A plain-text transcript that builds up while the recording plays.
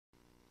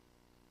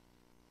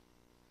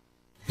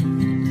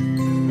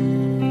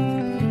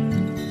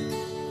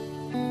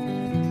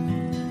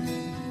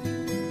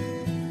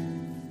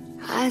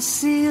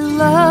see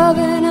love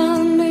and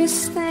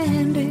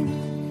understanding.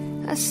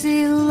 I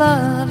see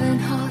love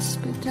and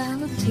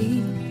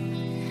hospitality.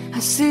 I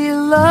see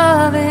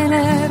love in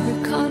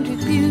every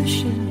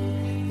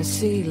contribution. I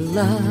see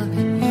love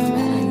in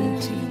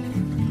humanity.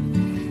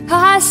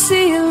 I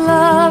see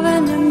love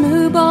in a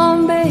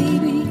newborn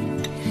baby.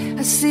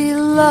 I see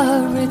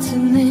love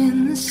written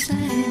in the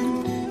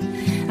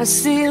sand. I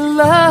see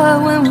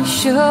love when we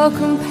show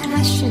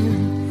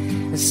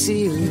compassion. I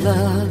see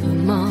love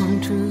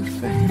among true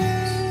friends.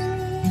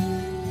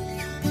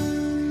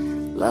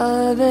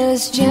 Love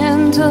is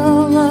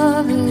gentle,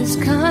 love is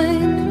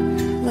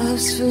kind.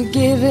 Love's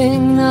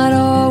forgiving, not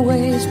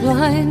always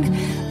blind.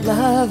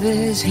 Love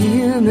is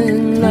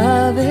human,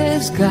 love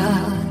is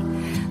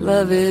God.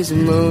 Love is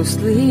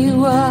mostly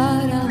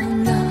what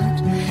I'm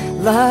not.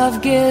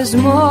 Love gives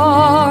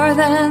more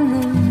than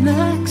the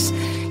max.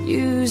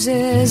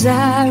 Uses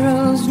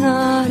arrows,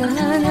 not an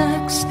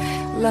axe.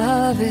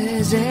 Love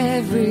is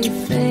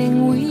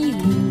everything we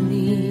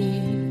need.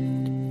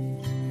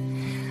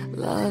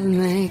 Love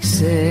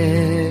makes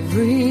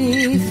everything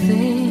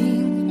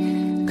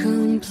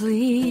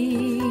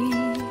complete.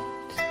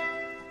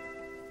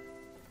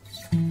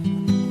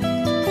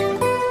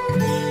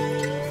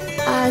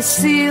 I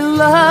see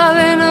love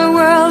in a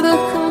world of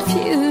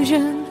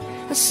confusion.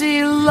 I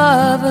see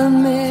love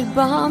amid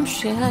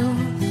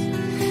bombshells.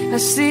 I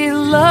see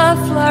love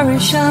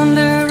flourish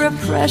under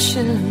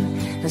oppression.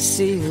 I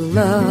see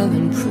love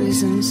in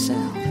prison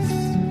cells.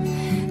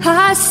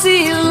 I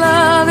see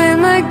love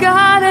in the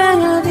Garden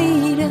of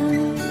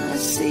Eden. I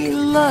see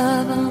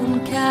love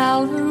on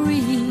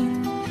Calvary.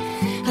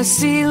 I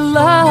see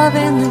love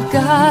in the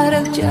God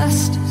of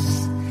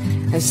justice.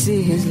 I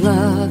see His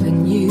love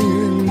in you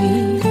and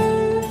me.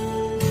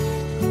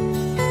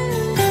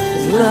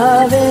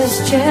 Love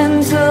is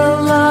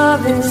gentle,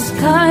 love is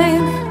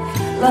kind.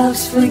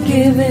 Love's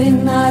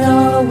forgiving, not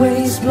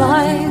always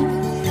blind.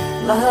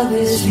 Love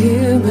is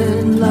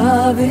human,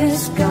 love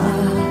is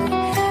God.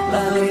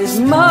 Love is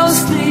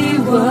mostly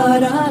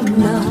what I'm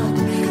not.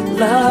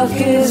 Love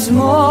gives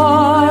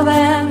more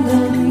than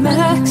the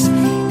max.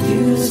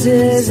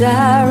 Uses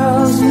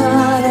arrows,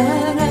 not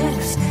an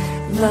axe.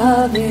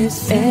 Love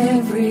is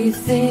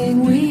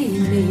everything we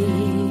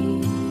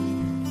need.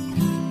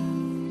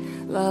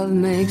 Love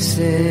makes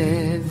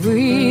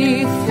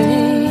everything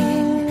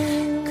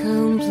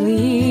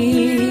complete.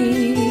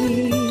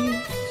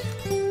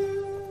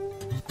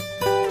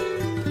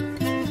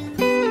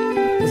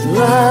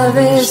 Love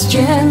is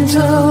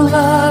gentle,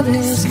 love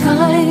is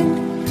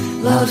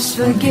kind. Love's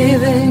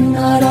forgiving,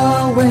 not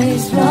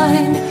always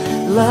blind.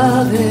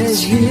 Love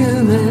is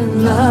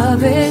human,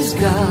 love is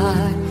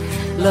God.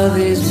 Love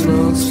is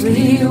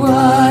mostly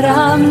what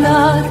I'm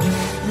not.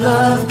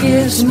 Love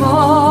gives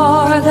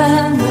more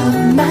than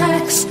the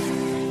max.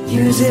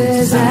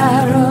 Uses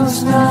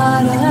arrows,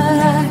 not an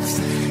axe.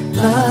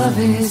 Love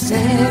is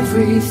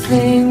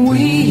everything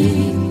we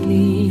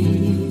need.